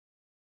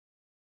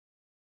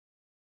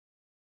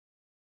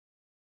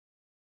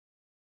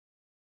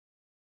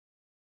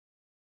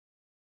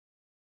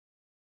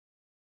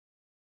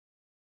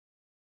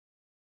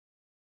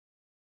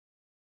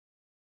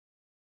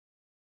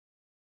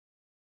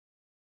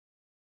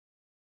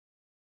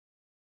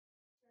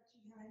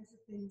kinds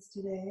of things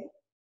today.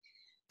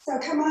 So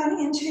come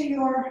on into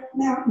your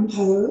mountain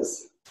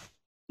pose.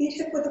 Feet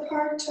hip width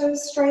apart,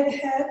 toes straight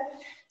ahead.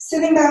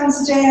 Sitting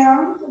bones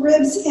down,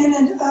 ribs in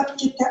and up,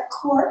 get that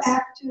core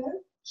active,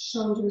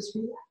 shoulders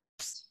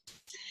relaxed.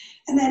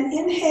 And then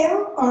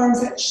inhale,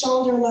 arms at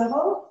shoulder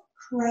level,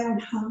 crown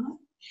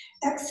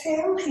high.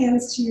 Exhale,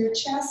 hands to your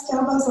chest,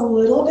 elbows a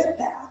little bit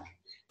back.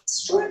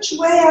 Stretch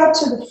way out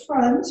to the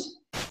front,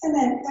 and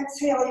then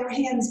exhale your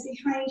hands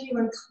behind you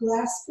and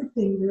clasp your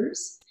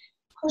fingers.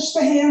 Push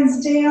the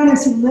hands down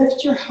as you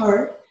lift your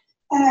heart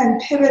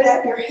and pivot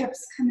at your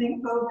hips,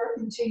 coming over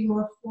into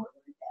your forward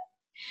bend.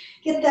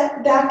 Get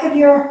that back of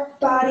your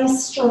body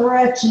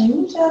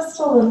stretching just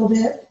a little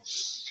bit.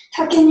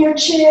 Tuck in your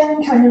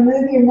chin, kind of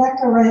move your neck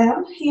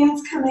around.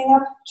 Hands coming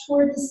up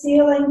toward the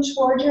ceiling,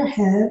 toward your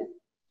head.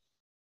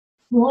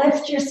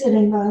 Lift your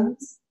sitting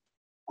bones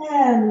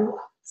and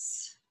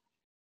relax.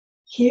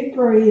 Keep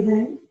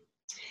breathing.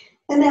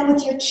 And then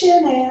with your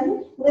chin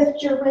in,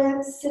 lift your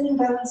ribs, sitting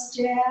bones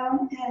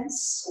down, and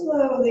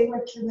slowly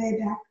work your way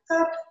back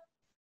up.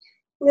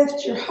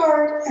 Lift your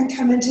heart and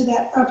come into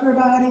that upper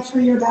body for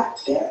your back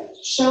bend.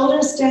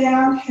 Shoulders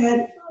down,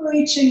 head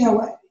reaching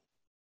away.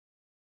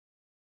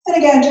 And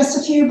again, just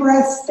a few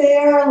breaths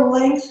there,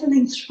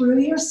 lengthening through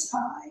your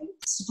spine.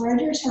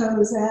 Spread your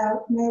toes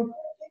out, no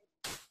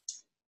breathing.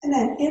 And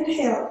then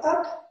inhale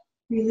up,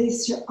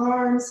 release your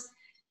arms,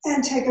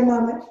 and take a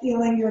moment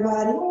feeling your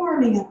body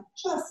warming up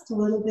just a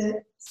little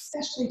bit,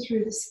 especially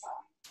through the spine.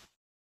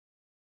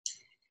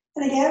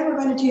 And again, we're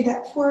going to do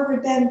that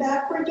forward bend,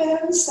 backward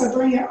bend. So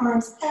bring your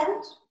arms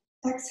out.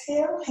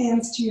 Exhale,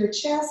 hands to your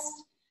chest.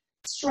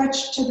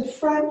 Stretch to the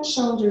front,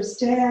 shoulders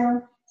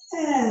down.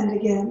 And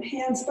again,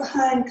 hands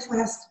behind,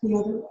 clasp the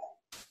other way.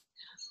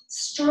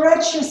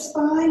 Stretch your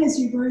spine as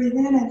you breathe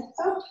in and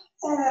up,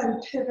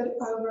 and pivot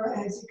over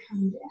as you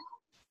come down.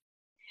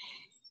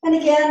 And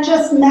again,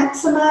 just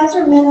maximize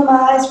or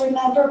minimize.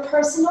 Remember,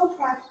 personal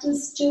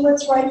practice. Do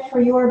what's right for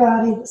your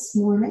body this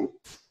morning.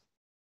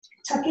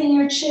 Tuck in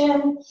your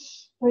chin,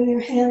 bring your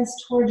hands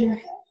toward your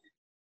head.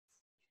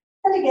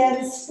 And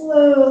again,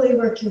 slowly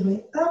work your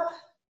way up.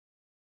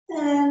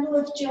 And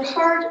lift your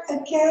heart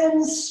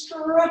again,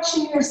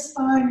 stretching your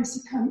spine as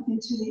you come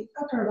into the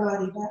upper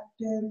body back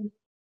bend.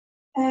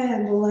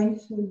 And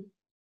lengthen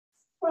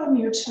from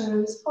your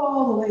toes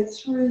all the way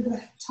through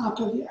the top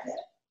of your head.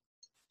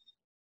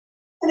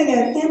 And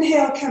again,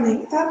 inhale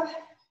coming up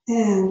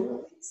and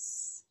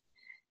release.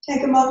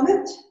 Take a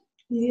moment,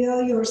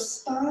 feel your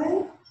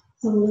spine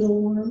a little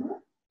warmer.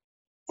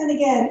 And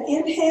again,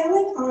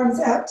 inhaling, arms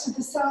out to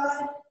the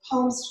side,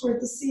 palms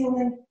toward the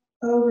ceiling,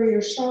 over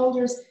your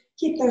shoulders.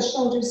 Keep those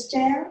shoulders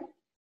down.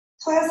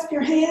 Clasp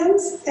your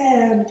hands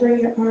and bring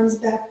your arms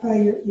back by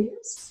your ears.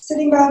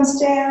 Sitting bones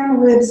down,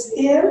 ribs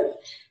in,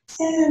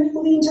 and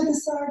lean to the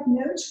side,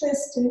 no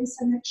twisting,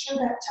 so make sure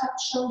that top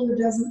shoulder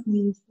doesn't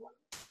lean forward.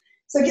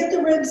 So get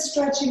the ribs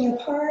stretching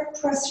apart,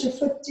 press your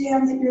foot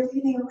down that you're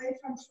leaning away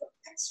from for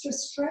extra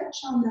stretch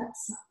on that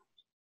side.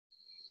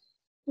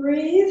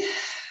 Breathe,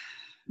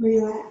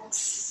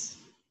 relax.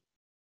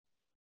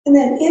 And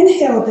then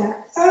inhale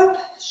back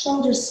up,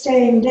 shoulders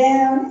staying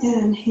down,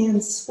 and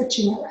hands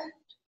switching around.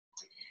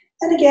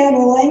 And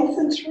again,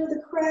 lengthen through the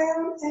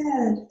crown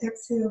and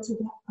exhale to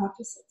the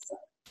opposite side.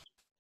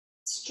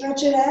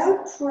 Stretch it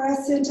out,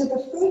 press into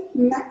the foot,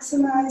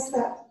 maximize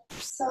that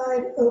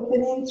side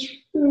opening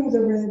through the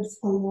ribs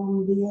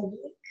along the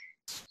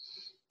oblique.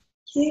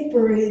 Keep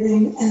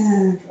breathing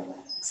and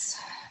relax.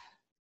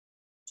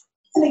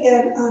 And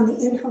again, on the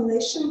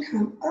inhalation,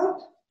 come up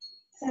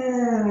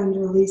and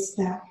release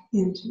back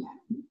into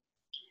mountain.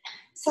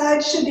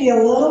 Side should be a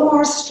little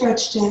more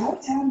stretched out,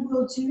 and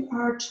we'll do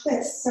our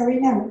twist. So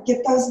remember,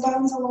 get those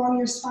bones along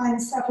your spine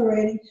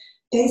separating,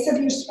 base of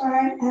your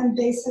spine and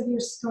base of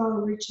your skull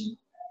reaching.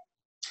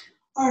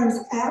 Arms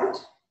out,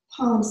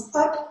 palms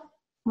up,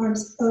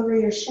 arms over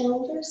your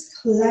shoulders,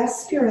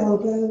 clasp your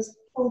elbows,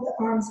 pull the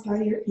arms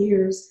by your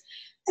ears,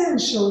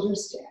 and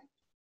shoulders down.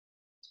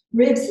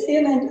 Ribs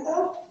in and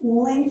up,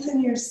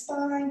 lengthen your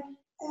spine,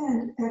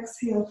 and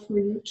exhale for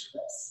your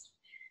twist.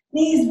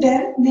 Knees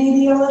bent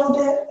maybe a little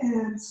bit,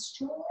 and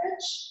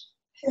stretch,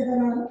 pivot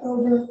on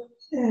over,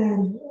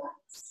 and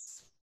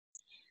relax.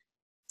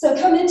 So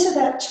come into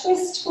that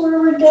twist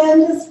forward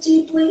bend as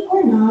deeply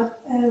or not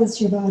as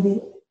your body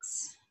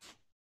likes.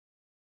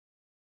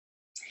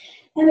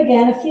 And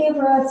again, a few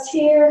breaths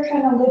here.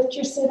 Kind of lift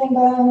your sitting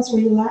bones,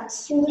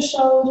 relax through the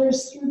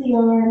shoulders, through the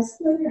arms,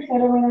 move your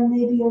head around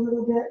maybe a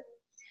little bit.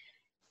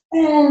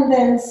 And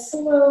then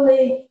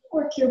slowly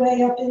work your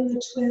way up in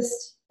the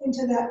twist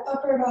into that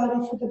upper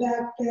body for the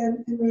back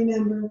bend. And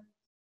remember,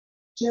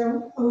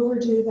 don't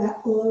overdo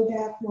that low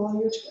back while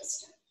you're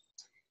twisting.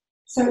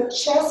 So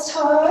chest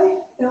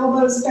high,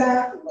 elbows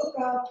back, look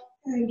up,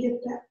 and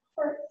get that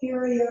heart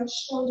area,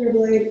 shoulder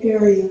blade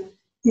area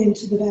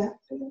into the back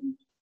bend.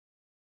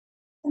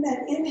 And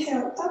then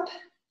inhale up,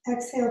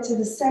 exhale to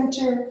the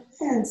center,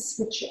 and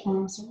switch your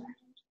arms around.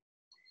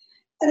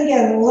 And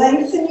again,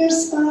 lengthen your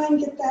spine,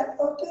 get that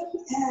open,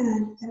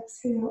 and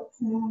exhale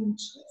and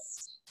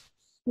twist.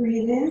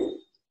 Breathe in,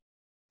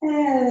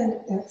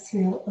 and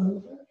exhale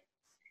over.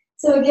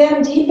 So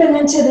again, deepen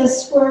into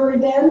this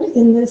forward bend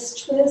in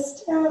this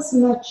twist as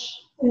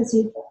much as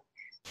you'd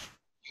like.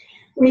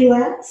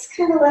 Relax,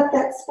 kind of let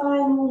that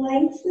spine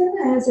lengthen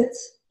as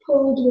it's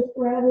pulled with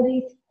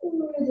gravity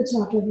through the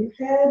top of your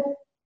head.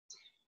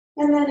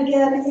 And then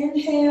again,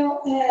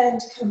 inhale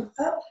and come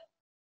up.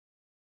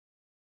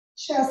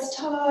 Chest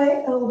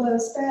high,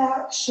 elbows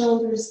back,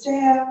 shoulders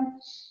down.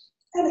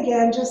 And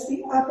again, just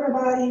the upper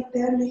body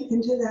bending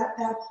into that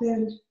back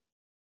bend,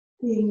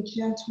 being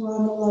gentle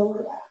on the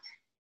lower back.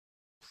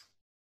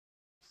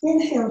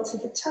 Inhale to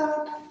the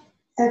top,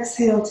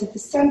 exhale to the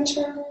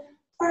center,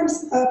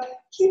 arms up,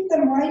 keep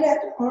them right at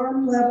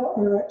arm level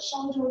or at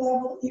shoulder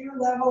level, ear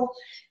level,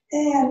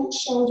 and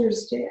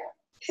shoulders down.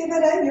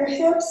 Pivot at your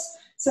hips,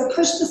 so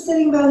push the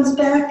sitting bones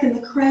back and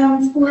the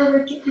crown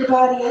forward, get your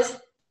body as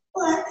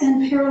flat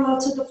and parallel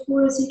to the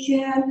floor as you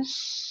can.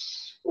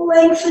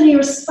 Lengthen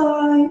your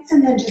spine,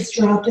 and then just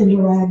drop into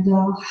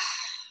ragdoll.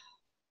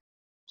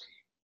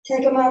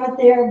 Take a moment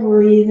there,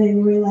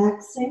 breathing,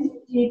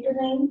 relaxing,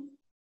 deepening.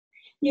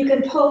 You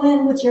can pull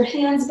in with your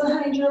hands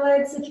behind your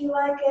legs if you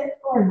like it,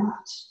 or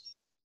not.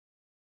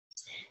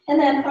 And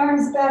then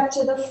arms back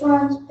to the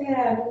front,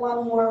 and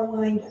one more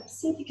wind up.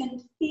 See if you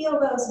can feel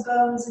those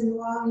bones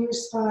along your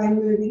spine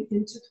moving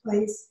into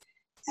place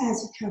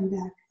as you come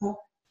back up.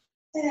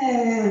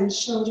 And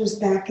shoulders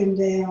back and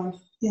down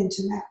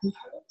into mountain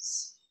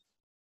pose.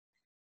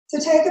 So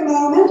take a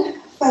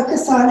moment,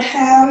 focus on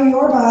how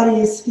your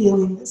body is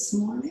feeling this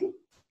morning.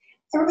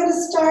 And we're going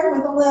to start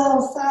with a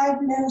little side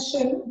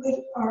motion with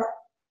our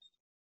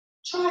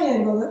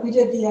triangle that we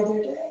did the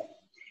other day.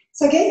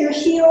 So get your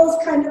heels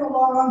kind of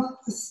along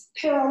this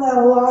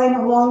parallel line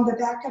along the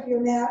back of your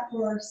mat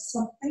or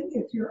something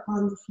if you're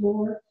on the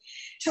floor.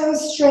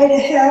 Toes straight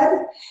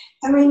ahead.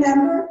 And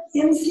remember,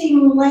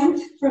 inseam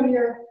length from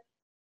your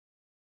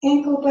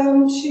ankle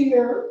bone to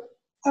your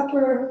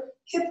upper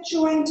hip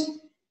joint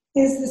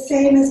is the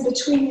same as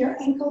between your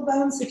ankle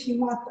bones if you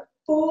want the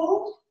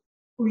full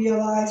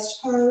realized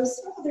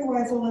pose.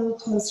 Otherwise, a little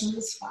closer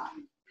is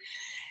fine.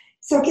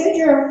 So get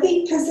your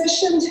feet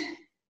positioned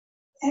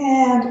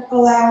and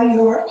allow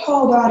your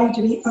whole body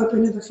to be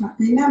open to the front.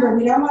 Remember,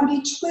 we don't want to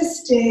be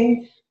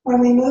twisting when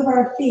we move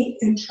our feet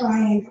in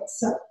triangles.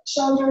 So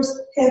shoulders,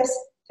 hips,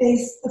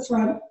 face the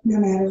front no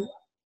matter what.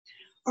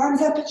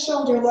 Arms up at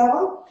shoulder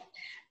level.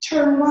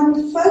 Turn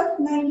one foot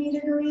 90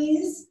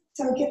 degrees.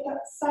 So get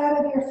that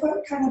side of your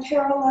foot kind of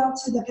parallel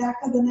to the back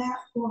of the mat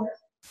or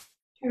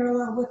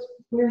parallel with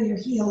where your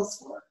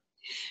heels were.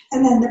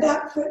 And then the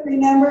back foot,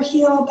 remember,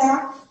 heel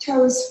back,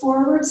 toes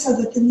forward so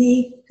that the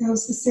knee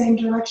goes the same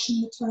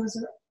direction the toes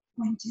are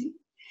pointing.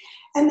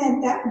 And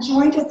then that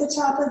joint at the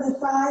top of the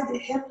thigh, the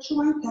hip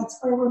joint, that's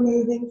where we're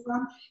moving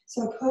from.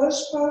 So push,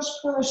 push,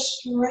 push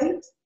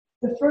straight.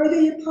 The further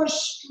you push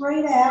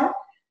straight out,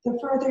 the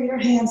further your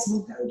hands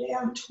will go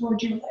down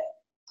toward your leg.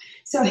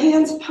 So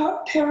hands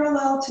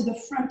parallel to the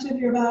front of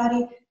your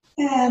body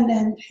and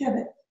then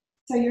pivot.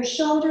 So your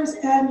shoulders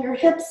and your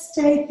hips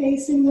stay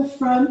facing the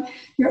front.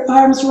 Your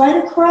arms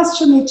right across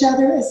from each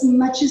other as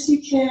much as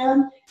you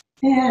can.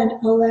 And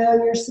allow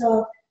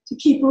yourself to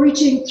keep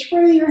reaching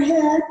through your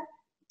head,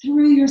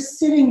 through your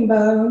sitting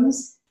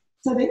bones,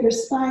 so that your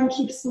spine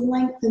keeps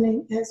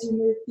lengthening as you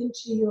move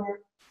into your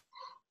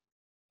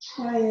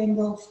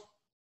triangle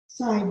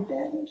side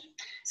bend.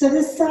 So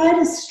this side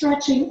is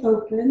stretching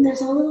open.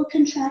 There's a little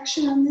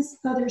contraction on this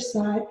other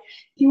side.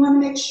 If you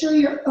want to make sure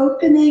you're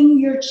opening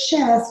your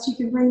chest, you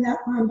can bring that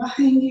arm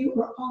behind you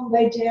or all the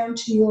way down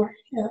to your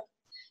hip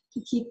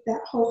to keep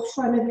that whole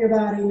front of your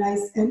body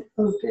nice and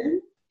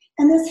open.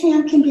 And this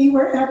hand can be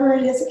wherever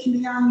it is. It can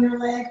be on your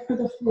leg or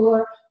the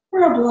floor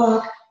or a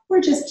block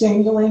or just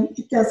dangling.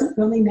 It doesn't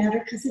really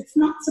matter because it's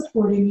not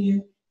supporting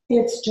you.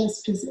 It's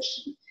just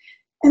position.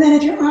 And then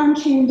if your arm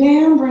came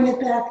down, bring it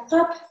back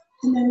up.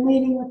 And then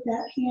leading with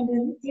that hand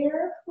in the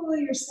air, pull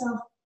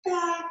yourself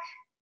back,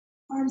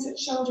 arms at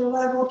shoulder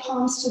level,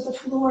 palms to the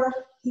floor,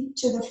 feet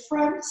to the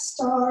front,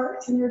 star,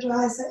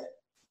 energize it,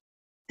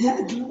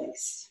 and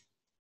release.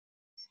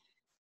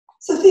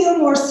 So feel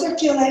more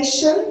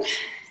circulation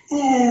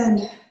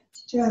and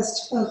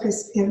just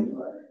focus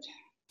inward.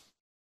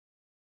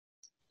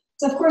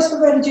 So of course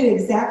we're going to do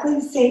exactly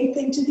the same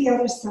thing to the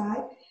other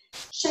side.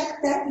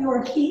 Check that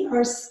your feet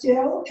are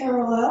still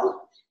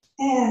parallel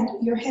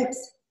and your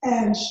hips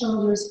and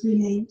shoulders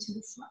remain to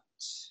the front.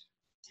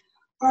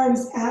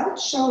 Arms out,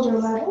 shoulder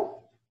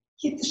level.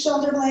 Keep the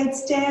shoulder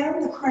blades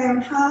down, the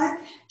crown high.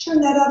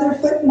 Turn that other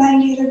foot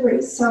 90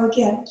 degrees. So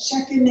again,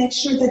 check and make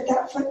sure that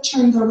that foot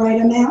turned the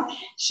right amount.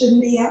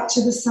 Shouldn't be out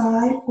to the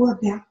side or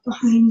back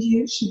behind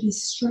you. It should be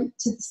straight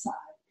to the side.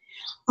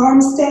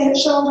 Arms stay at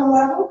shoulder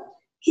level.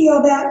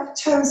 Heel back,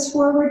 toes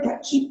forward,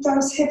 but keep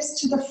those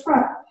hips to the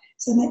front.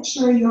 So make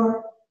sure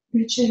you're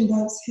reaching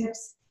those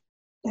hips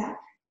back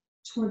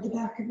toward the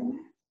back of the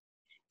mat.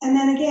 And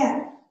then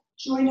again,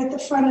 joint at the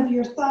front of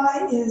your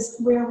thigh is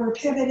where we're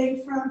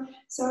pivoting from.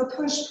 So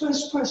push,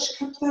 push, push.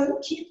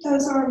 Keep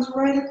those arms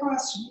right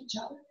across from each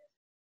other.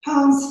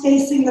 Palms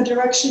facing the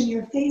direction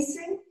you're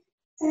facing.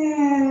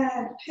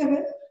 And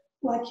pivot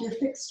like your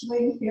fixed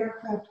wing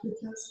aircraft with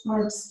those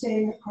arms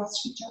staying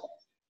across each other.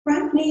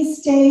 Front knee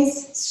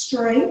stays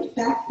straight,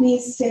 back knee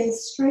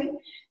stays straight,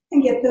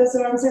 and get those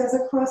arms as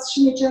across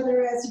from each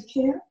other as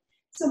you can.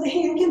 So the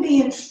hand can be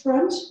in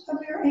front of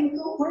your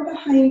ankle or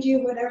behind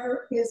you,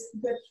 whatever is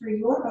good for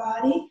your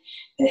body.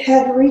 The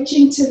head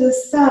reaching to the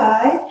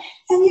side,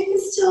 and you can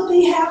still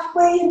be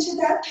halfway into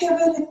that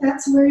pivot if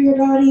that's where your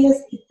body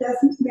is. It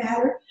doesn't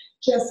matter.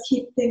 Just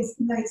keep things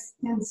nice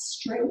and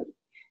straight.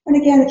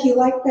 And again, if you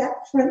like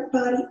that front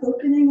body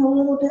opening a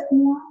little bit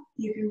more,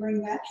 you can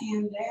bring that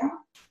hand down,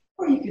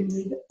 or you can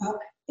leave it up.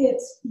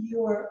 It's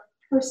your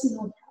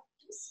personal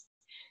practice.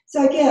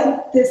 So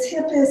again, this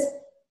hip is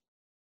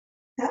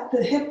at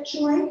the hip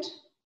joint,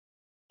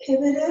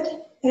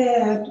 pivoted,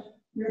 and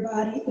your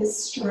body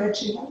is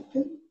stretching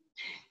open.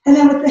 And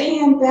then with the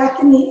hand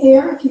back in the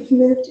air, if you've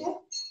moved it,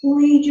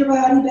 lead your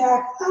body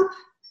back up,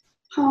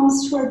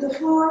 palms toward the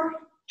floor,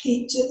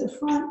 feet to the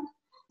front,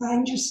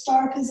 find your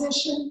star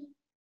position,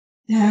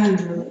 and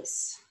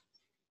release.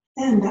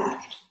 And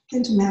back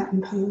into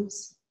mountain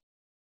pose.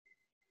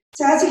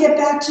 So as you get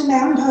back to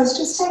mountain pose,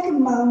 just take a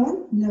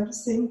moment,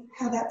 noticing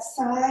how that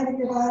side of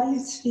your body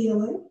is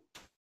feeling.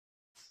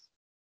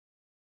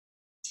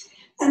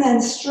 And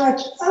then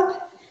stretch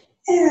up,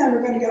 and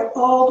we're going to go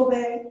all the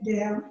way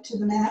down to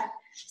the mat.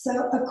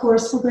 So, of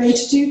course, we're going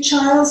to do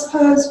child's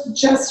pose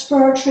just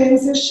for our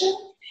transition.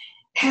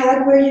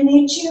 Pad where you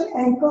need to,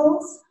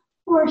 ankles,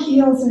 or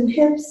heels and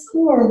hips,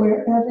 or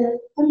wherever,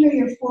 under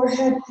your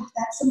forehead if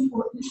that's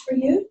important for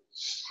you.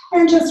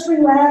 And just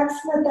relax,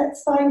 let that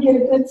spine get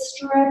a good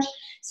stretch.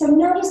 So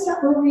notice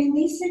that we're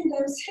releasing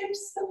those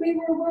hips that we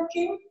were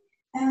working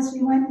as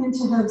we went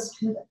into those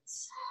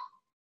pivots.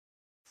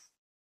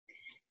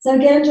 So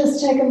again,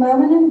 just take a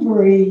moment and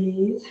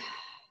breathe.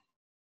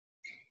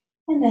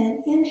 And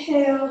then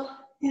inhale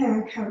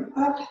and come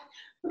up.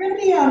 We're going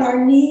to be on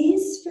our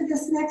knees for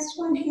this next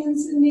one,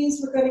 hands and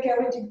knees. We're going to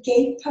go into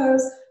gate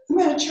pose. I'm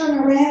going to turn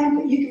around,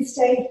 but you can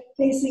stay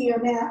facing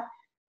your mat.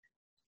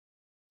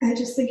 I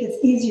just think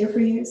it's easier for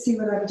you to see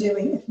what I'm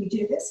doing if we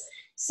do this.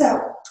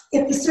 So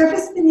if the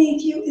surface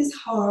beneath you is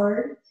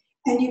hard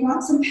and you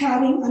want some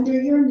padding under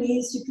your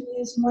knees, you can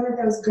use one of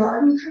those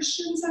garden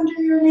cushions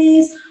under your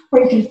knees,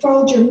 or you can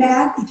fold your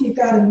mat if you've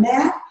got a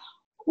mat,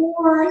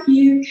 or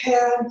you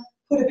can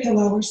put a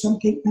pillow or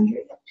something under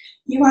you.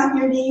 You want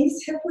your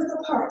knees hip-width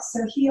apart, so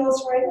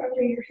heels right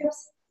under your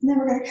hips, and then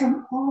we're going to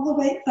come all the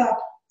way up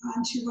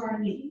onto our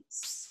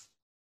knees.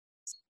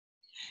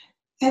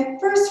 And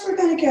first we're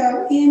going to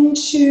go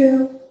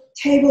into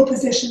table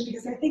position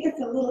because I think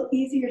it's a little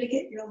easier to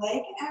get your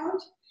leg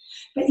out,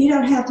 but you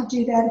don't have to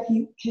do that if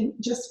you can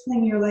just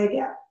fling your leg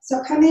out.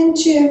 So come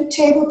into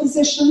table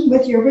position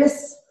with your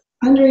wrists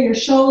under your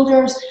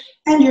shoulders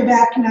and your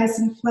back nice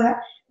and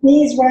flat,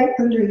 knees right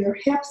under your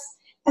hips,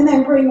 and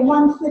then bring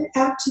one foot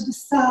out to the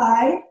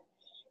side,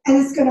 and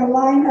it's going to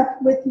line up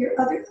with your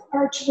other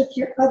arch with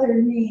your other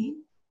knee,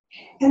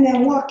 and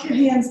then walk your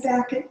hands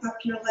back and up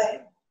your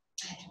leg.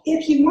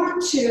 If you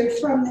want to,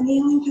 from the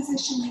kneeling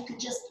position, you could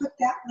just put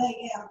that leg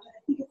out, but I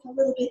think it's a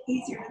little bit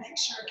easier to make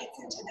sure it gets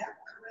into that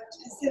correct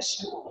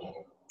position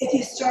if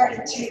you start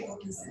in table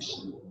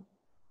position.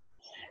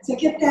 So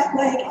get that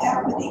leg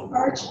out with the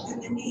arch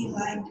and the knee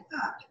lined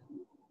up.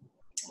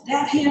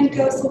 That hand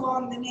goes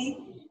along the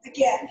knee.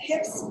 Again,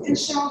 hips and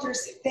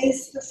shoulders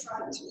face the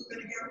front. We're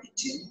going to go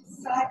into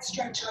side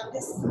stretch on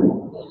this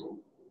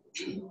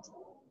side.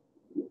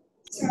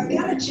 So I've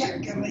got a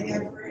check going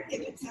over it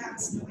if it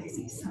sounds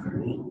noisy,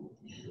 sorry.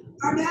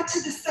 Arm out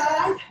to the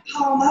side,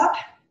 palm up,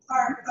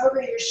 arm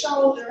over your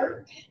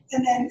shoulder,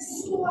 and then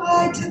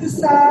slide to the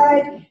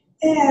side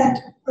and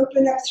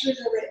open up through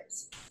the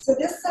ribs. So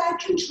this side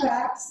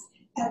contracts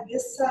and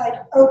this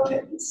side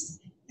opens.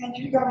 And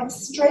you're going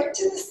straight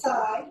to the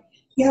side.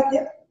 You have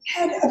the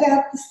head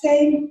about the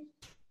same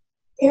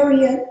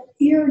area,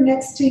 ear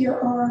next to your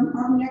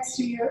arm next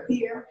to your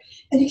ear.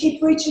 And you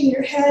keep reaching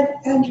your head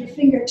and your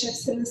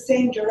fingertips in the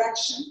same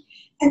direction.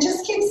 And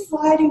just keep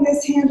sliding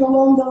this hand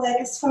along the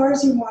leg as far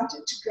as you want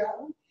it to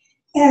go.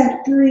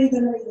 And breathe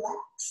and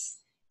relax.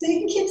 So you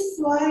can keep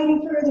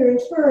sliding further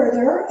and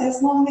further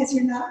as long as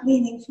you're not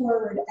leaning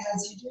forward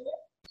as you do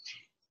it.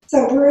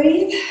 So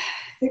breathe,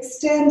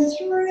 extend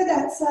through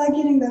that side,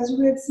 getting those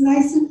ribs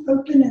nice and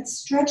open and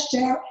stretched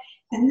out.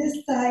 And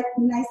this side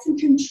nice and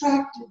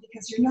contracted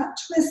because you're not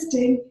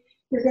twisting,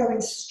 you're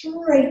going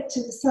straight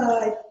to the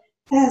side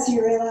as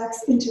you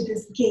relax into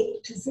this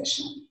gate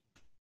position.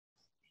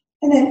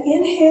 And then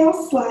inhale,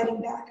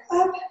 sliding back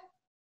up,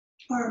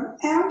 arm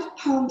out,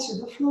 palm to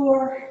the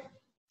floor,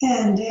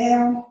 and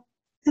down,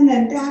 and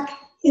then back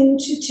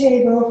into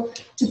table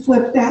to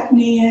flip that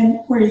knee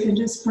in, or you can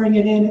just bring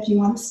it in if you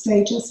want to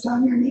stay just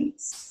on your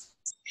knees.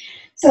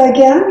 So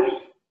again,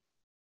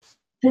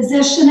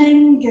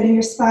 positioning, getting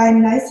your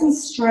spine nice and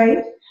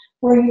straight,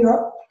 bring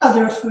your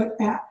other foot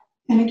out.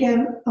 And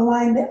again,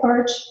 align the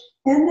arch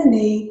and the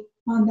knee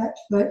on that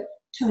foot,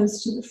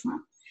 toes to the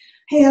front.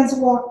 Hands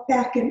walk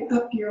back and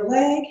up your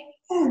leg,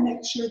 and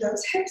make sure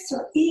those hips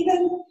are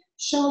even,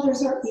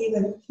 shoulders are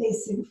even,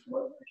 facing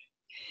forward.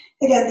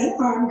 Again,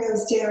 the arm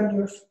goes down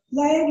your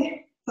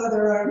leg,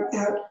 other arm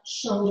out,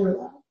 shoulder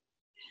level.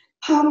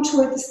 Palm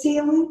toward the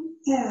ceiling,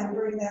 and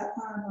bring that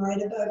arm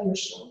right above your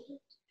shoulder.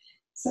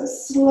 So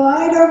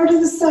slide over to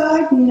the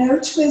side, no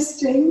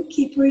twisting.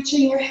 Keep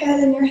reaching your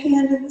head and your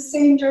hand in the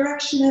same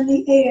direction in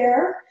the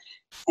air.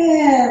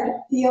 And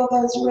feel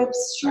those ribs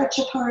stretch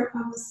apart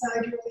on the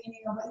side you're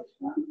leaning away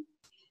from.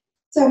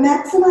 So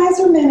maximize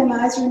or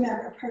minimize,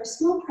 remember,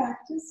 personal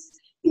practice.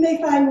 You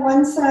may find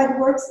one side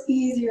works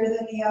easier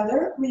than the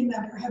other.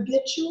 Remember,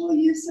 habitual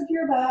use of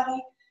your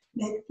body.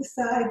 Make the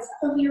sides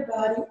of your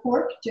body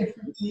work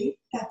differently.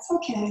 That's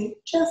okay.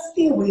 Just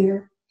be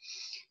aware.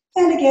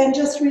 And again,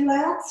 just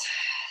relax,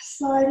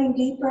 sliding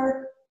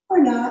deeper or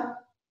not,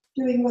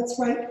 doing what's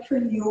right for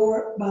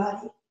your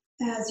body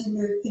as you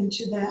move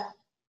into that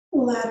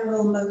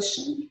lateral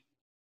motion.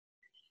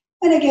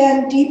 And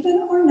again,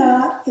 deepen or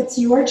not, it's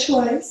your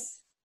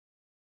choice.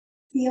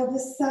 Feel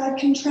this side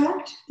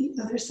contract, the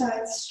other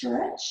side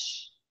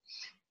stretch.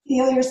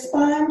 Feel your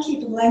spine,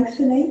 keep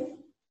lengthening,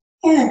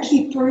 and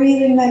keep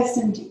breathing nice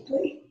and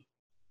deeply.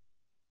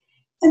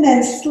 And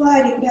then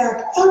sliding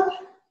back up.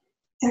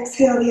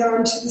 Exhale the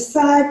arm to the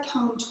side,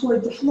 palm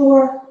toward the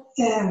floor,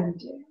 and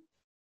down.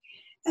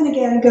 And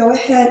again, go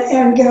ahead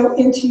and go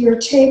into your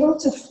table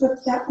to flip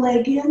that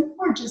leg in,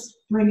 or just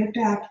bring it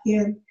back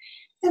in.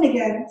 And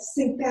again,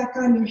 sink back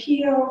on your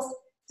heels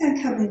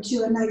and come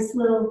into a nice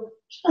little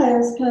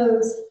child's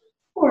pose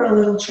or a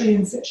little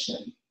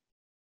transition.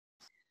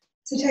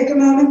 So take a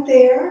moment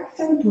there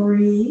and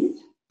breathe.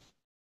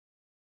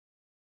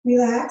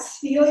 Relax,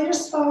 feel your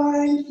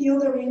spine, feel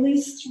the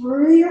release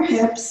through your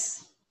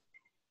hips.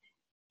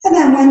 And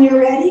then when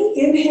you're ready,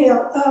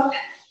 inhale up,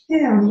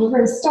 and we're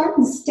going to start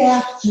in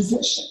staff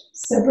position.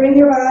 So bring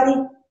your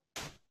body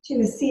to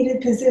a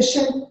seated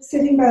position,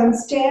 sitting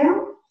bones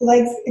down,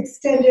 legs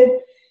extended,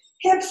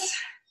 hips,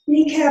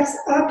 kneecaps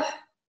up,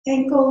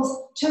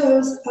 ankles,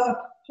 toes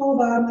up, whole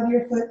bottom of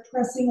your foot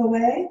pressing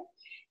away,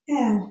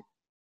 and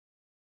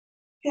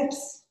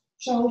hips,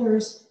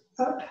 shoulders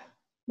up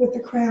with the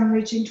crown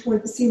reaching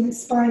toward the ceiling,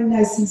 spine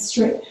nice and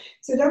straight.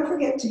 So don't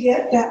forget to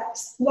get that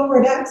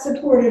lower back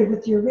supported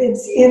with your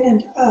ribs in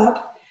and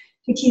up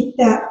to keep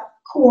that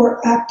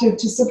core active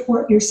to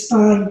support your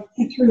spine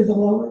and through the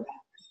lower back.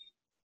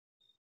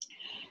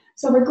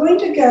 So we're going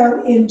to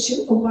go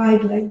into a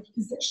wide leg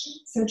position.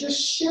 So just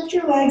shift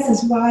your legs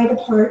as wide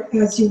apart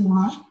as you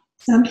want.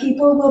 Some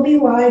people will be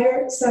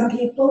wider, some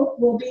people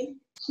will be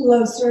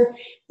closer.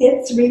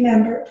 It's,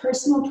 remember,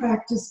 personal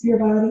practice, your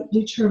body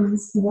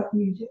determines what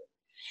you do.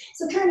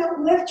 So kind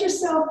of lift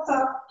yourself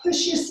up,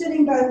 push your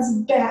sitting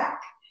bones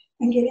back,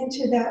 and get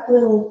into that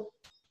little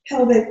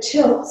pelvic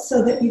tilt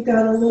so that you've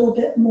got a little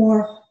bit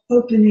more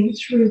opening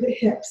through the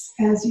hips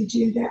as you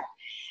do that.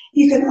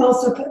 You can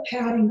also put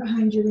padding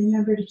behind you,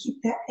 remember, to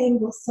keep that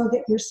angle so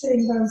that your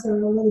sitting bones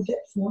are a little bit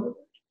forward.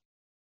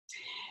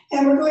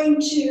 And we're going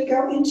to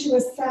go into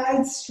a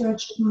side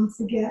stretch once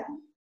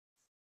again.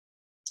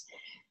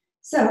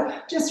 So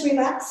just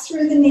relax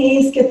through the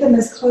knees, get them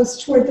as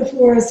close toward the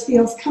floor as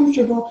feels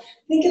comfortable.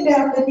 Think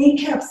about the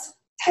kneecaps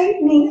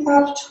tightening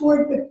up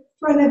toward the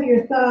front of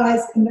your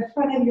thighs and the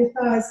front of your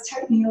thighs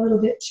tightening a little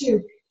bit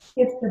too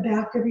if the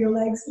back of your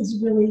legs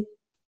is really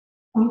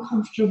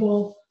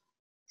uncomfortable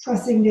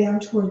pressing down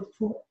toward the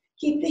floor.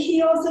 Keep the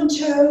heels and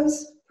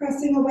toes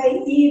pressing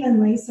away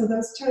evenly so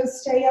those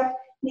toes stay up,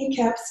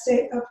 kneecaps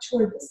stay up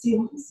toward the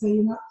ceiling so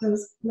you want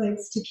those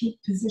legs to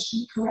keep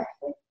positioned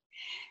correctly.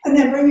 And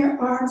then bring your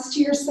arms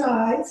to your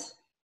sides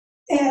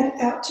and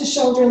out to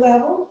shoulder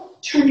level.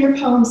 Turn your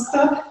palms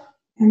up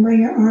and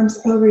bring your arms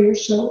over your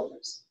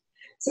shoulders.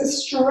 So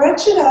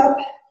stretch it up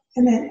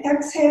and then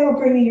exhale,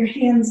 bringing your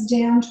hands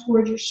down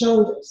toward your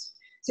shoulders.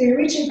 So you're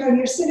reaching from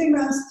your sitting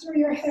bones through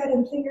your head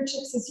and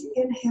fingertips as you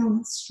inhale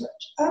and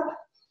stretch up.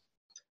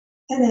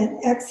 And then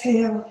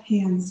exhale,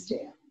 hands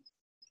down.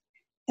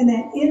 And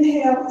then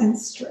inhale and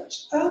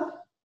stretch up.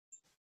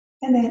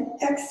 And then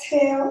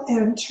exhale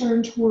and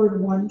turn toward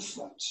one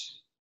foot.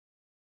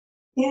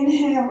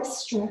 Inhale,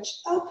 stretch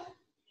up.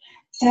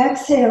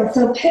 Exhale,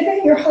 so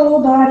pivot your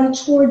whole body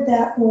toward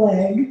that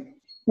leg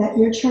that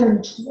you're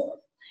turned toward.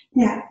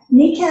 Now,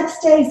 kneecap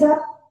stays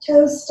up,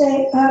 toes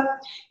stay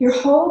up. Your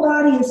whole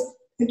body is,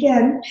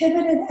 again,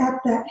 pivoted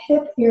at that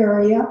hip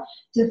area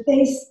to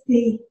face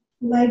the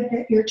leg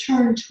that you're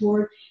turned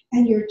toward.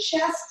 And your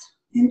chest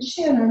and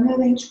chin are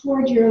moving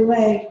toward your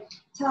leg,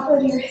 top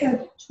of your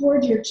head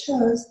toward your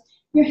toes.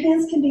 Your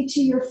hands can be to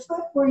your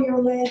foot or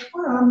your leg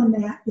or on the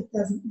mat, it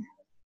doesn't matter.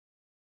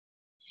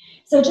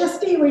 So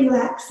just be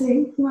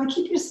relaxing. You want to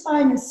keep your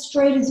spine as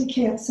straight as you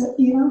can so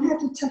you don't have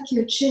to tuck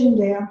your chin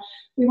down.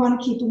 We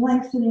want to keep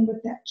lengthening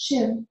with that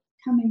chin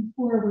coming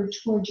forward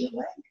toward your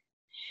leg.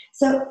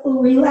 So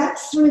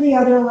relax through the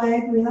other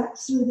leg,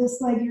 relax through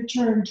this leg you're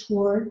turned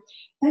toward,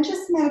 and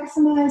just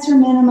maximize or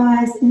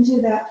minimize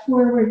into that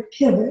forward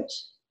pivot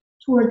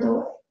toward the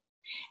leg.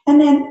 And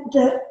then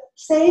the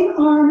same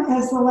arm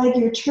as the leg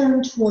you're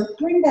turned toward,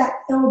 bring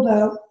that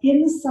elbow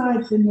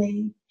inside the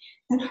knee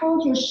and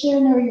hold your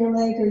shin or your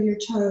leg or your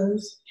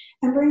toes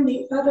and bring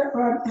the other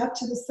arm out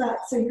to the side.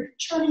 So you're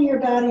turning your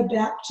body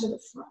back to the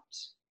front.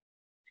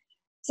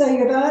 So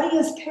your body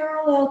is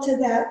parallel to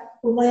that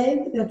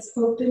leg that's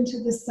open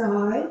to the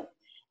side,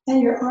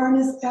 and your arm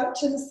is out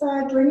to the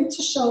side. Bring it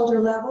to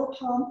shoulder level,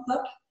 palm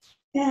up,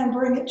 and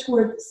bring it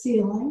toward the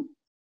ceiling.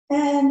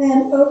 And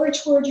then over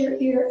toward your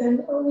ear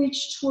and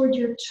reach toward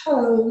your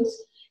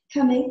toes,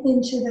 coming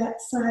into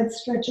that side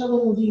stretch a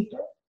little deeper.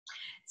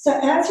 So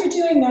as you're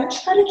doing that,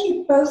 try to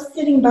keep both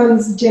sitting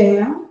bones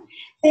down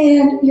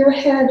and your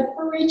head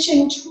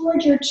reaching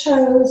toward your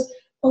toes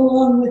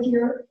along with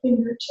your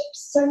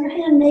fingertips. So your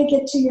hand may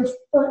get to your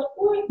foot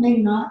or it may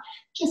not.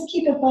 Just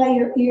keep it by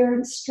your ear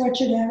and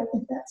stretch it out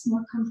if that's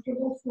more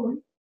comfortable for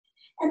you.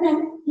 And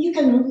then you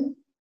can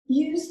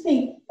use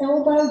the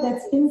elbow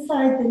that's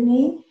inside the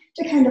knee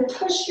to kind of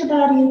push your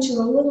body into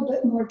a little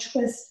bit more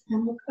twist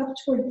and look up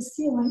toward the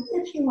ceiling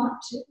if you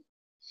want to.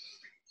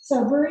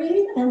 So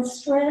breathe and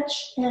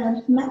stretch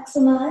and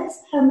maximize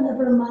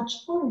however much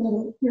or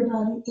little your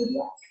body would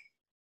like.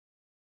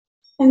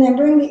 And then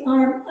bring the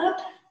arm up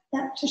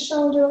to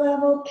shoulder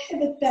level,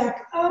 pivot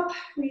back up,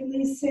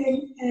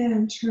 releasing,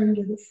 and turn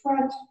to the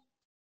front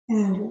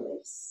and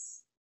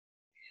release.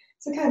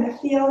 So kind of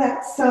feel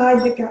that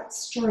side that got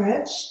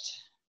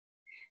stretched.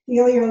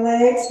 Feel your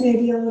legs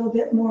maybe a little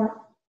bit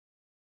more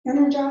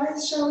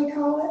energized, shall we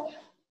call it,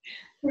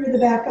 through the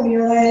back of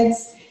your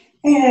legs.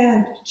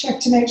 And check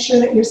to make sure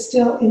that you're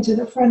still into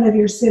the front of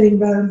your sitting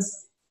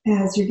bones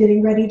as you're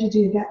getting ready to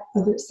do that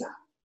other side.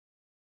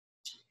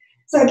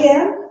 So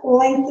again,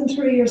 lengthen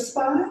through your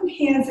spine,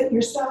 hands at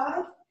your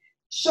side.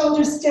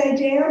 Shoulders stay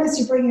down as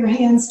you bring your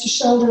hands to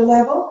shoulder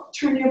level.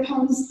 Turn your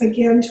palms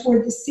again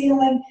toward the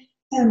ceiling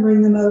and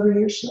bring them over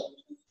your shoulder.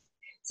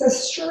 So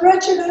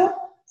stretch it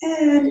up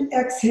and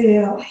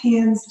exhale,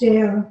 hands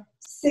down,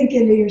 sink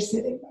into your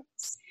sitting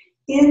bones.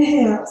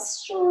 Inhale,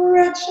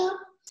 stretch up.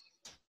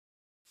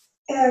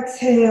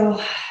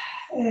 Exhale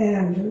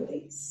and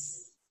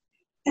release.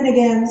 And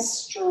again,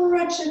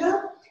 stretch it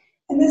up.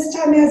 And this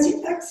time as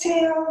you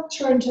exhale,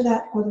 turn to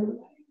that other leg.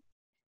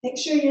 Make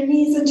sure your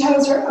knees and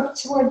toes are up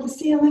toward the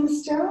ceiling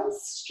still.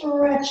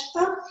 Stretch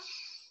up.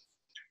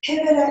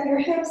 Pivot at your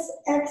hips,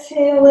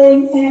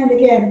 exhaling. And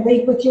again,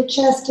 lead with your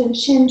chest and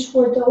chin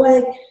toward the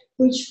leg.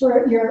 Reach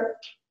for your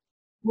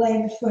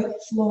leg, foot,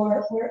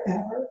 floor,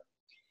 wherever.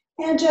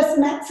 And just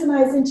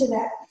maximize into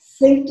that.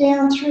 Sink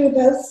down through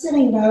both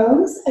sitting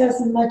bones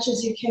as much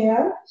as you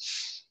can.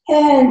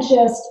 And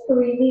just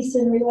release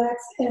and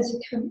relax as you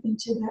come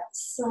into that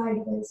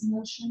sideways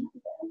motion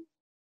again.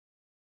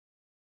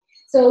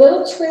 So a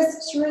little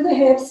twist through the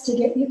hips to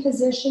get you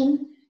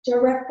positioned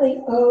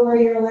directly over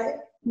your leg.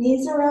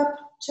 Knees are up,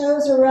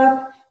 toes are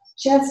up,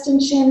 chest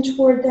and chin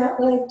toward that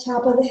leg,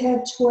 top of the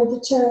head toward the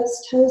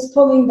toes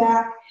pulling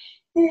back,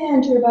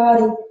 and your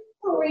body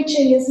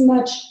reaching as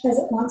much as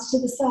it wants to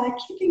the side,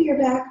 keeping your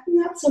back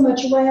not so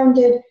much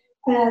rounded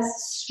as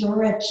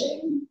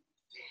stretching.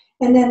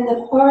 And then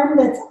the arm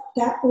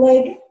that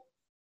leg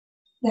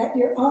that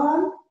you're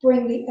on,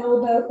 bring the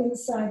elbow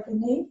inside the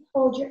knee,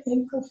 hold your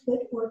ankle,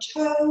 foot, or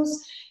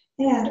toes,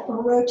 and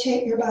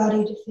rotate your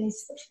body to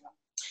face the front.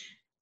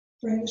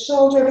 Bring the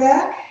shoulder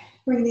back,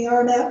 bring the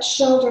arm out to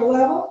shoulder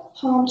level,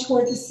 palm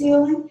toward the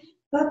ceiling,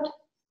 up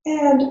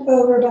and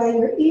over by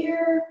your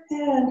ear,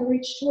 and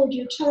reach toward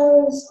your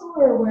toes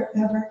or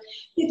wherever.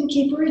 You can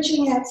keep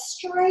reaching out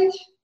straight,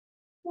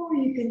 or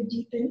you can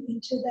deepen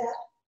into that.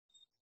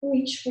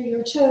 Reach for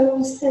your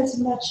toes as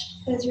much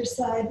as your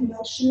side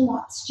motion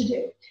wants to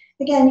do.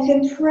 Again, you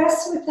can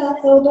press with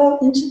that elbow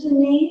into the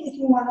knee if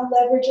you want to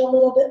leverage a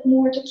little bit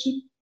more to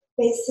keep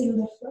facing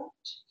the front.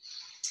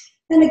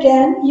 And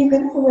again, you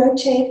can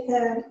rotate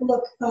and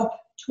look up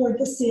toward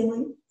the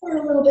ceiling for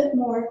a little bit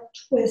more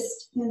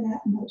twist in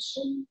that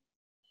motion.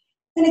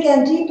 And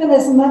again, deepen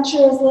as much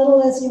or as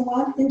little as you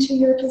want into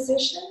your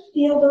position.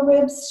 Feel the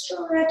ribs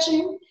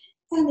stretching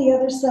and the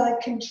other side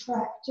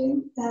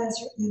contracting as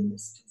you're in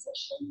this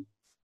position.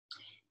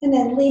 And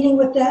then leading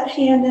with that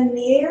hand in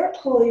the air,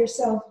 pull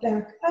yourself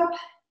back up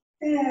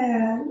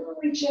and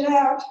reach it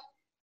out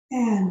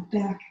and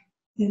back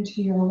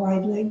into your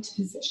wide-legged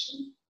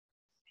position.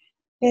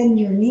 Bend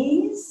your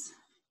knees,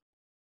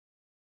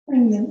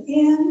 bring them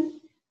in,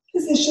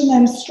 position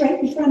them straight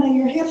in front of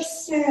your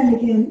hips, and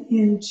again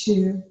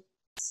into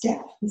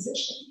staff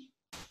position.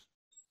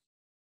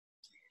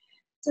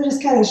 So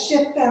just kind of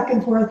shift back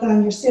and forth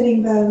on your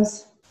sitting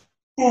bones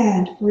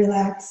and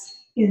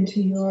relax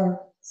into your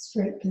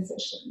straight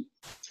position.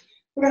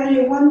 We're going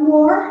to do one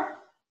more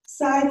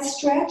side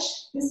stretch.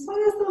 This one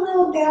is a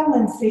little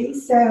balancy,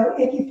 so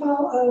if you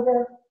fall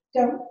over,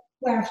 don't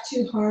laugh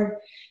too hard,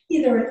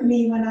 either at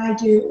me when I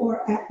do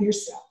or at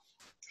yourself.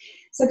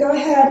 So go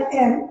ahead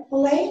and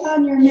lay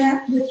on your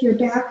mat with your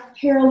back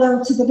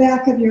parallel to the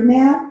back of your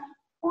mat,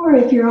 or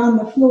if you're on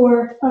the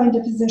floor, find a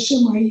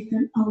position where you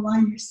can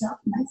align yourself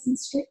nice and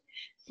straight.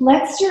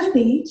 Flex your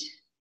feet,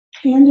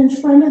 hand in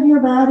front of your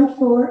body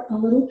for a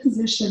little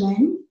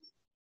positioning.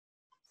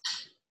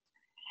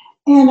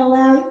 And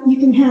you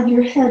can have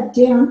your head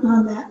down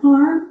on that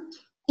arm,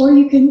 or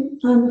you can,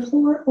 on the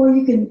floor, or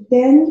you can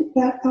bend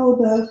that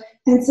elbow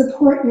and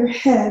support your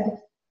head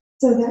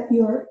so that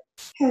your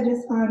head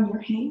is on your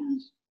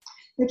hand.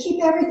 But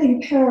keep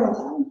everything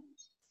parallel.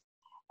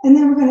 And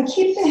then we're going to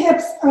keep the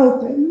hips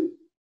open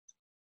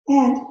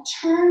and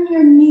turn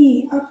your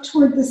knee up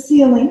toward the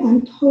ceiling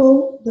and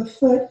pull the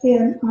foot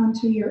in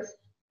onto your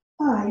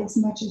thigh as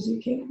much as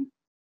you can.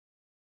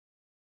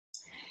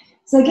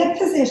 So get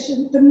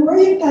positioned. The more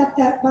you've got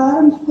that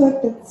bottom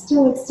foot that's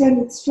still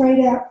extended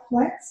straight out,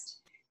 flexed,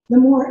 the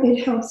more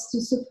it helps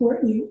to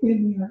support you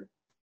in your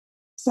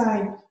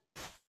side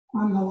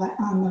on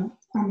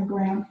the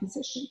ground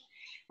position.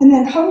 And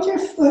then hold your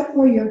foot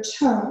or your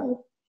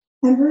toe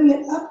and bring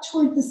it up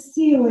toward the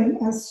ceiling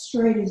as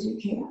straight as you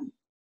can.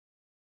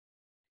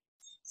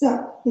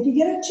 So if you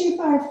get it too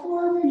far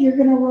forward, you're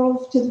going to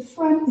roll to the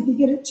front. If you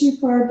get it too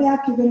far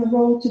back, you're going to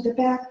roll to the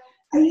back.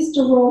 I used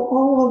to roll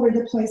all over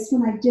the place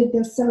when I did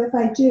this, so if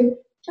I do,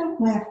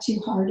 don't laugh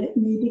too hard at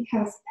me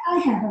because I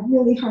have a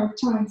really hard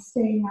time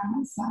staying on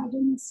my side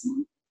in this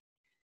one.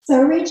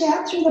 So reach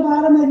out through the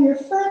bottom of your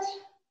foot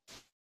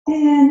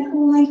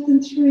and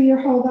lengthen through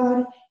your whole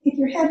body. If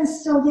your head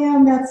is still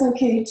down, that's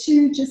okay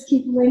too. Just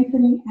keep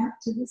lengthening out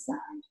to the side.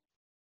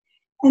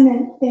 And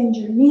then bend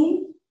your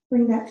knee,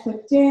 bring that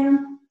foot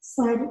down,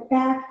 slide it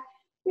back,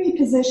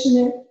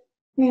 reposition it,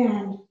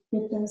 and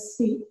get those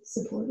feet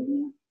supporting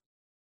you.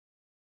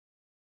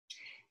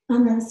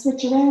 I'm going to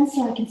switch around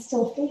so I can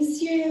still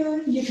face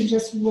you. You can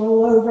just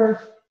roll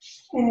over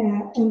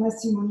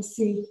unless you want to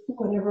see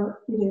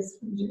whatever it is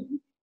you're doing.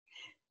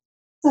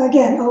 So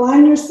again,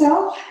 align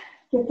yourself,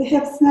 get the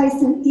hips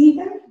nice and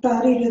even,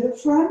 body to the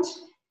front,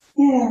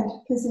 and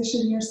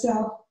position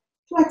yourself.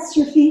 Flex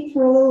your feet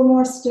for a little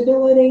more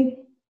stability.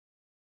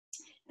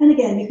 And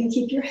again, you can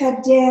keep your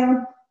head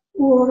down,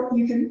 or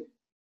you can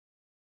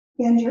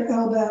bend your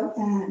elbow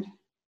and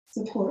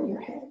support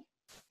your head.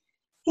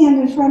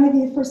 Hand in front of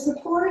you for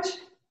support,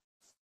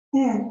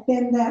 and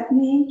bend that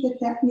knee,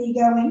 get that knee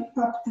going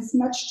up as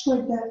much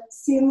toward the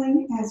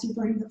ceiling as you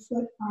bring the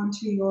foot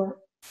onto your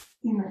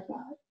inner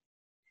thigh.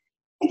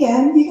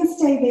 Again, you can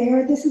stay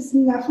there. This is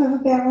enough of a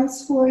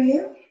balance for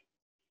you.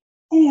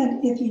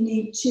 And if you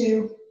need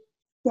to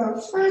go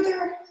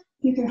further,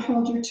 you can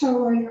hold your toe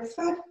or your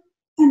foot,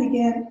 and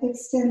again,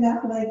 extend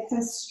that leg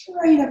as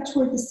straight up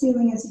toward the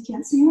ceiling as you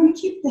can. So you want to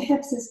keep the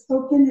hips as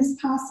open as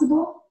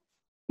possible,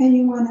 and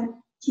you want to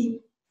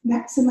keep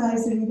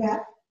maximizing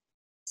that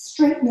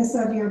straightness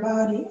of your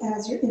body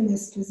as you're in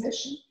this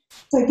position.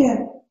 So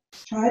again,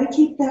 try to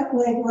keep that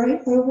leg right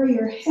over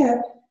your hip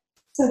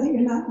so that you're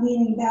not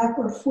leaning back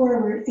or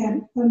forward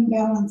and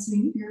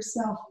unbalancing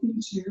yourself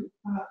into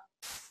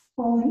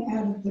falling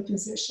out of the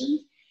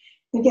position.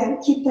 Again,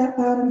 keep that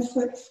bottom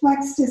foot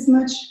flexed as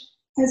much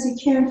as you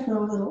can for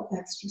a little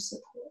extra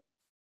support.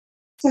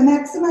 So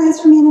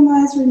maximize or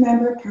minimize,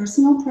 remember,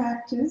 personal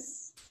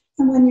practice.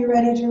 And when you're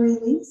ready to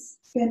release,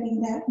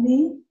 bending that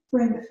knee,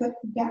 bring the foot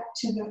back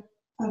to the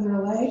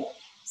other leg,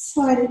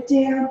 slide it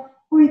down,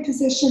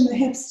 reposition the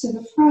hips to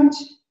the front,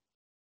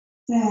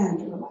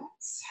 and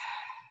relax.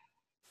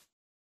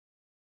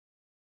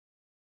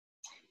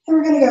 And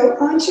we're going to go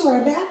onto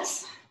our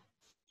backs.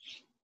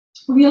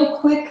 Real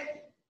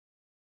quick,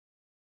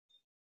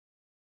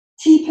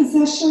 T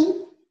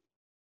position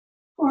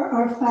for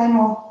our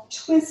final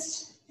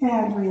twist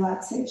and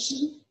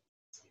relaxation.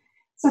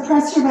 So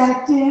press your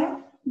back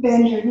down,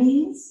 bend your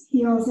knees,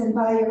 heels in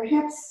by your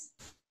hips,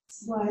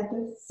 slide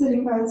the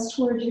sitting bones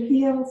toward your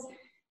heels,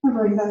 and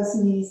bring those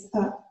knees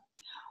up.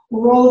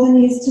 Roll the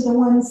knees to the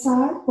one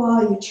side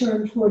while you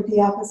turn toward the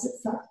opposite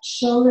side.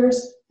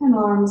 Shoulders and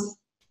arms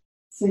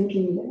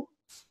sinking down.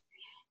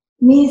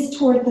 Knees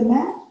toward the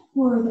mat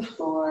or the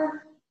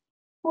floor,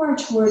 or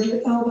toward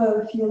your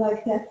elbow if you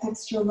like that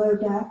extra low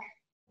back,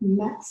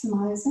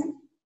 maximizing.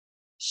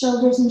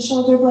 Shoulders and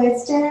shoulder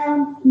blades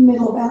down,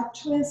 middle back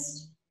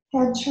twist,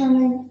 head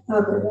turning,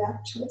 upper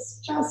back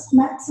twist. Just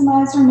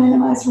maximize or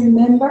minimize.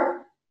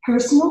 Remember,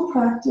 personal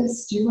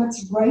practice, do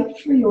what's right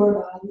for your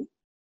body.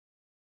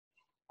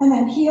 And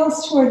then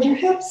heels toward your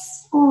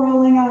hips,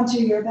 rolling onto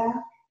your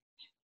back,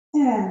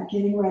 and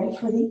getting ready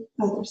for the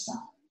other side.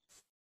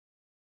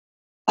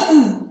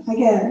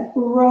 Again,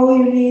 roll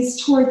your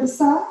knees toward the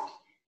side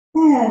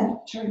and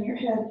turn your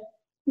head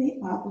the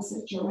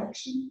opposite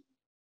direction.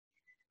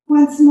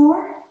 Once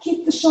more,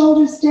 keep the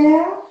shoulders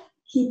down,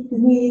 keep the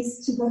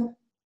knees to the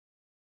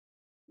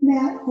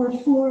mat or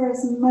floor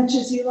as much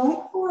as you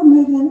like, or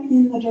move them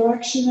in the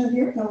direction of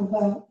your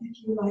elbow if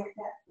you like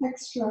that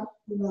extra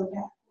low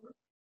back work.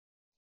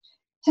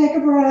 Take a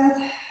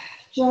breath,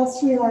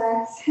 just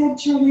relax, head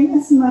turning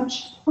as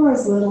much or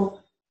as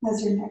little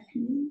as your neck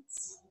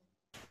needs.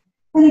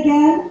 And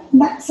again,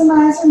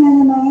 maximize or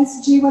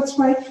minimize, do what's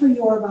right for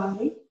your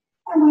body.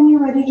 And when you're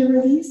ready to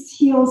release,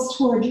 heels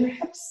toward your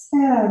hips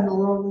and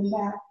rolling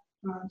back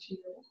onto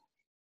your back.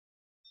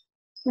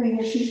 Bring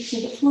your feet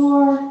to the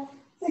floor,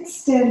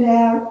 extend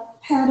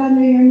out, pat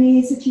under your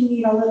knees if you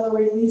need a little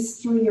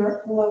release through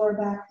your lower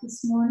back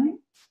this morning,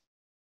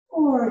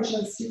 or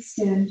just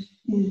extend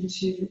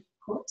into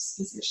corpse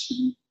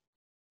position.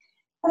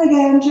 And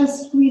again,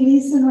 just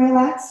release and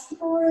relax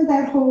through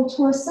that whole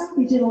torso.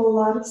 We did a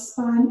lot of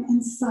spine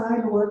and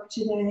side work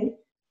today.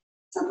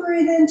 So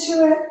breathe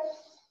into it.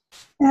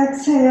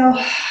 Exhale.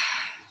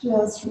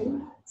 Just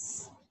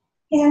relax.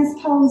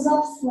 Hands, palms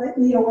up,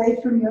 slightly away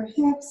from your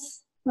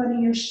hips,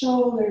 letting your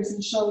shoulders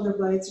and shoulder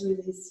blades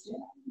release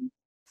down.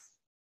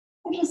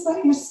 And just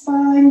let your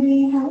spine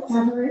be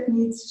however it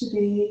needs to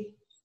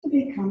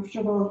be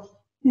comfortable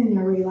in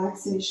your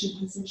relaxation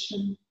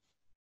position.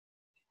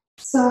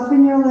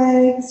 Soften your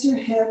legs, your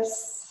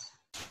hips,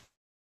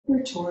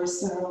 your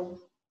torso.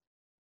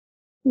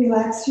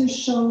 Relax your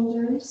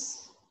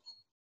shoulders,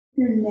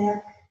 your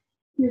neck,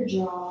 your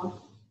jaw.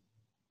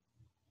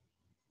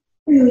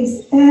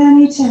 Release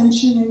any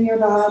tension in your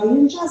body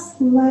and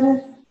just let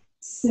it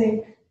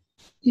sink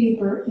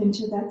deeper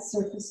into that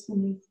surface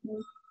beneath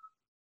you.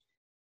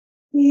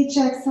 Each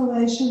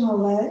exhalation will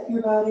let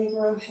your body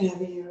grow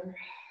heavier,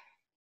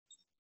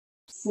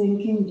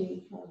 sinking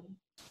deeper.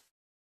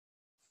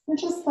 And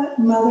just let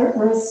Mother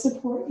Earth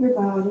support your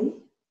body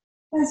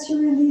as you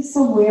release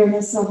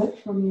awareness of it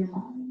from your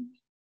mind.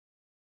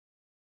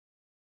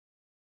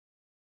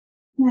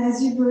 And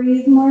as you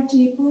breathe more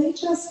deeply,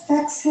 just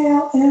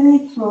exhale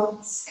any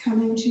thoughts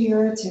coming to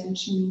your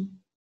attention.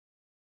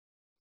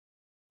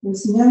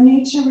 There's no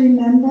need to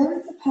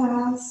remember the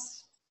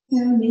past,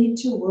 no need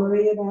to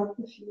worry about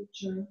the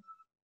future.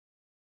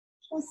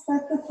 Just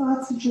let the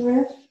thoughts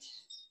drift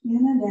in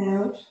and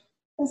out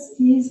as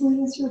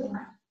easily as your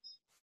breath.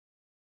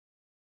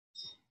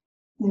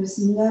 There's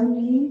no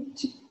need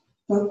to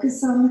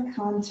focus on the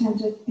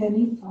content of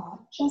any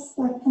thought. Just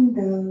let them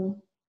go.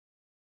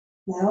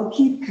 They'll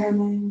keep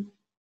coming,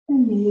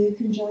 and you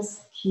can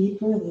just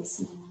keep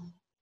releasing them.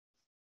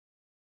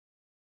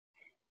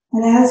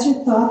 And as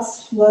your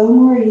thoughts flow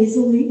more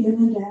easily in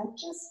and out,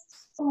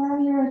 just allow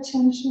your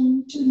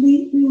attention to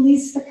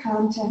release the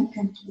content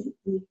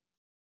completely.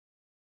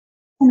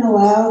 And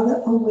allow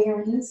the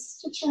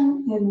awareness to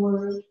turn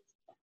inward,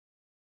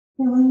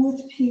 filling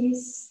with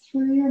peace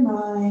through your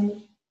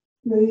mind,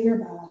 through your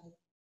body.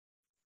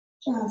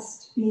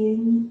 Just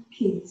being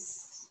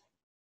peace.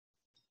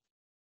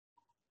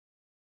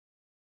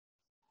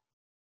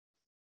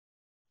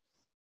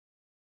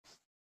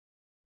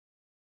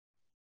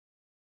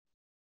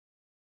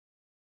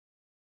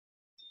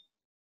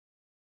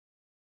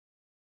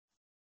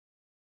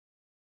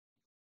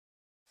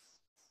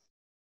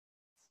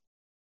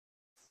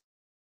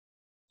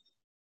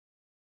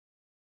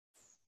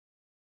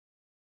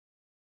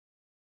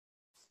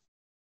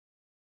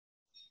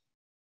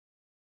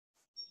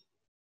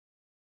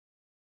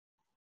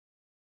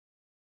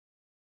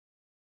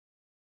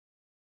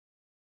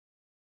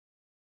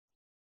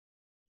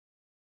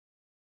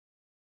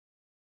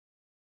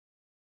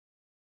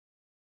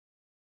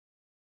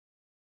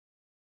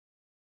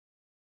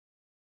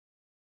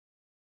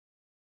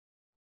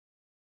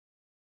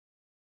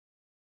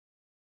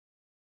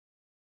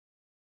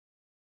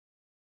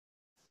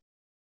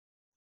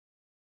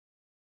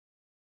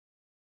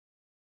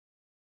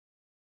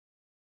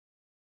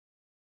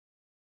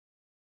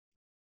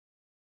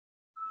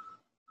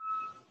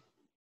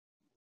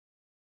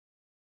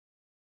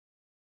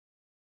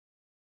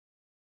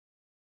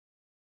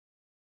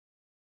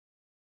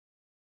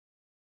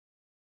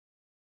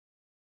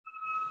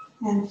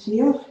 And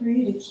feel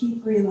free to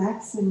keep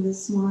relaxing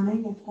this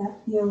morning if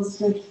that feels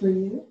good for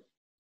you.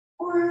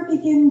 Or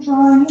begin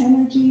drawing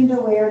energy and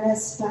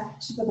awareness back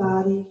to the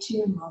body, to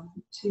your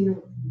moment, to your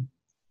room.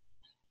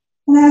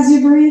 And as you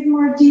breathe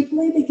more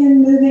deeply,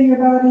 begin moving your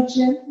body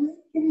gently.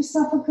 Give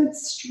yourself a good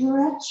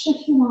stretch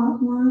if you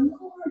want one,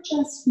 or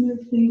just move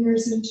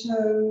fingers and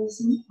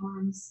toes and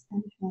arms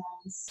and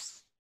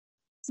hands,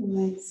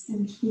 legs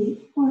and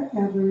feet,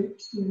 wherever you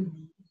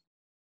need.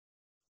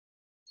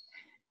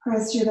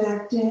 Press your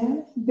back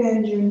down,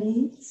 bend your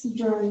knees,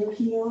 draw your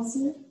heels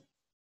in.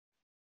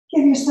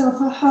 Give yourself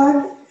a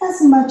hug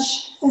as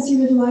much as you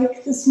would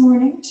like this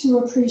morning to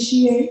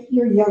appreciate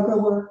your yoga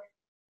work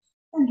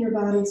and your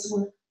body's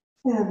work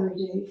every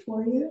day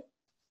for you.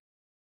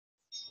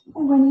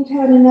 And when you've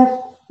had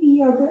enough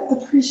yoga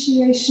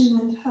appreciation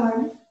and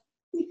hug,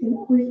 you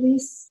can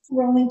release,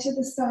 rolling to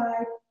the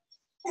side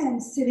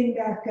and sitting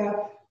back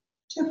up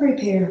to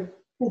prepare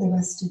for the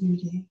rest of your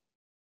day.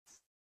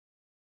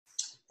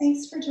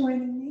 Thanks for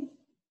joining me.